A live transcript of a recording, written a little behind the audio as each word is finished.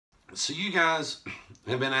So you guys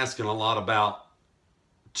have been asking a lot about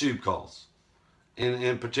tube calls,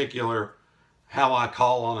 in particular, how I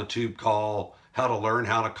call on a tube call, how to learn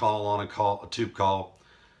how to call on a tube call.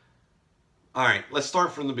 All right, let's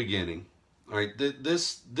start from the beginning. All right,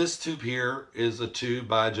 this tube here is a tube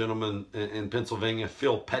by a gentleman in Pennsylvania,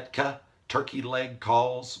 Phil Petka. Turkey Legg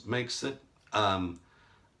Calls makes it. I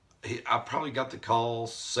probably got the call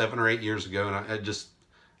 7 or 8 years ago, and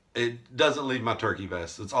it doesn't leave my turkey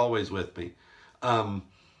vest. It's always with me.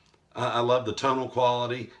 I love the tonal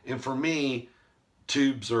quality, and for me,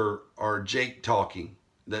 tubes are Jake talking.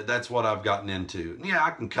 That's what I've gotten into. Yeah,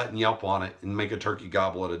 I can cut and yelp on it and make a turkey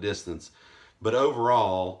gobble at a distance, but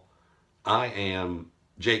overall, I am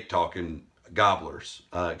Jake talking gobblers,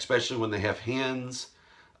 especially when they have hens,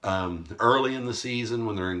 early in the season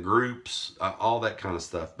when they're in groups, all that kind of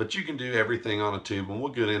stuff. But you can do everything on a tube, and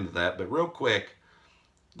we'll get into that. But real quick,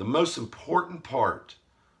 the most important part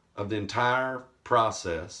of the entire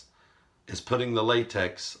process is putting the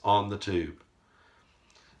latex on the tube.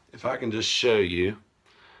 If I can just show you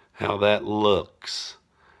how that looks.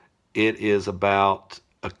 It is about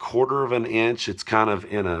 1/4 of an inch. It's kind of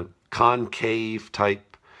in a concave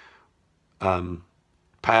type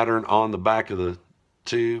pattern on the back of the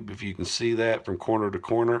tube, if you can see that from corner to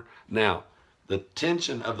corner. Now, the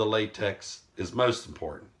tension of the latex is most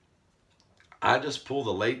important. I just pull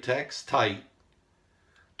the latex tight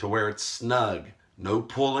to where it's snug. No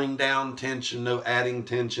pulling down tension, no adding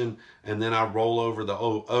tension, and then I roll over the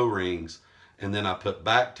O-rings, and then I put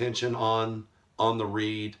back tension on the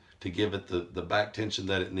reed to give it the back tension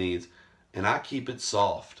that it needs, and I keep it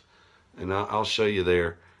soft. And I'll show you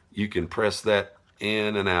there. You can press that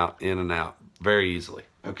in and out very easily.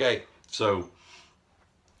 Okay, so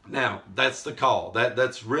now that's the call.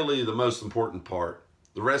 That's really the most important part.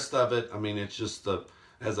 The rest of it, I mean, it's just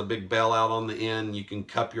has a big bell out on the end. You can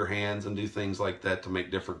cup your hands and do things like that to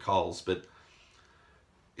make different calls. But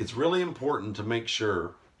it's really important to make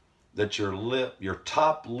sure that your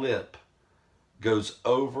top lip goes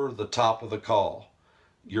over the top of the call.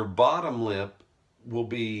 Your bottom lip will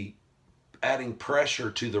be adding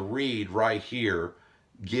pressure to the reed right here,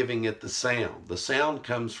 giving it the sound. The sound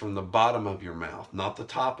comes from the bottom of your mouth, not the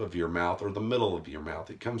top of your mouth or the middle of your mouth.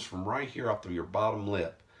 It comes from right here off of your bottom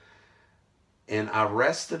lip. And I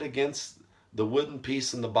rest it against the wooden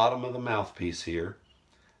piece in the bottom of the mouthpiece here,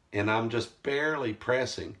 and I'm just barely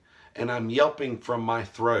pressing, and I'm yelping from my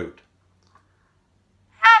throat.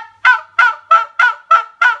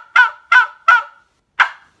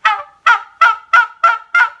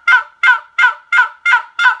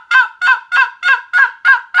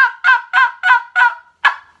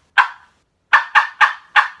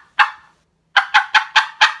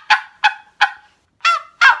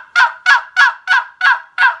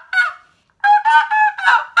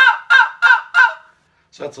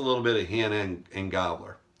 So that's a little bit of hen and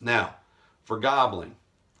gobbler. Now, for gobbling,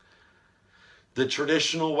 the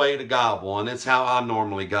traditional way to gobble, and it's how I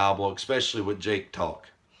normally gobble, especially with Jake talk,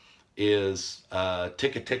 is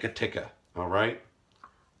ticka, ticka, ticka, all right?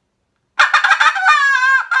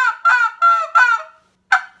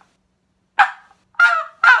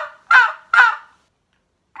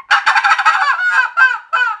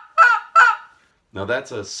 Now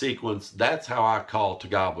that's a sequence. That's how I call to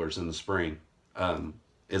gobblers in the spring.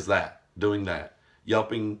 Is doing that,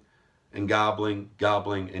 yelping and gobbling,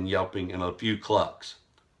 gobbling and yelping, and a few clucks.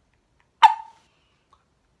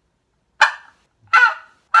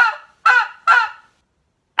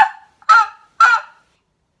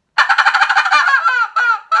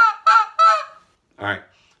 All right,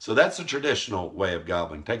 so that's the traditional way of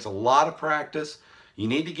gobbling. Takes a lot of practice. You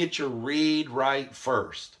need to get your reed right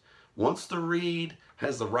first. Once the reed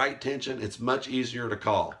has the right tension, it's much easier to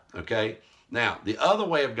call, okay? Now, the other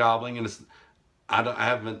way of gobbling, and I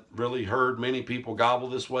haven't really heard many people gobble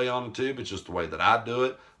this way on a tube. It's just the way that I do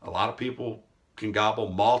it. A lot of people can gobble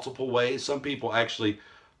multiple ways. Some people actually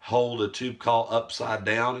hold a tube call upside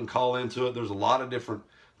down and call into it. There's a lot of different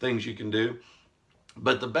things you can do.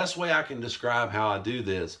 But the best way I can describe how I do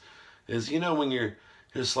this is, you know, when you're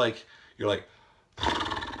just like, you're like,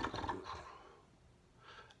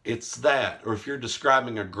 it's that. Or if you're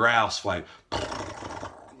describing a grouse flying,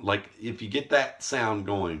 like if you get that sound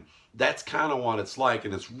going, that's kind of what it's like,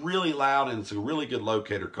 and it's really loud, and it's a really good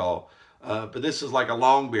locator call. But this is like a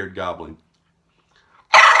longbeard gobbling.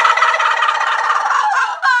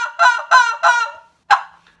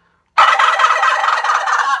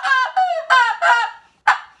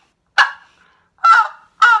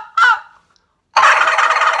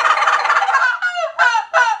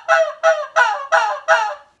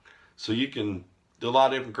 So you can do a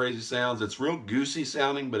lot of different crazy sounds. It's real goosey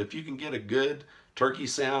sounding, but if you can get a good turkey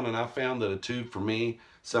sound, and I found that a tube for me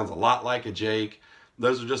sounds a lot like a Jake.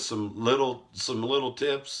 Those are just some little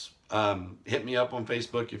tips. Hit me up on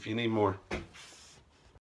Facebook if you need more.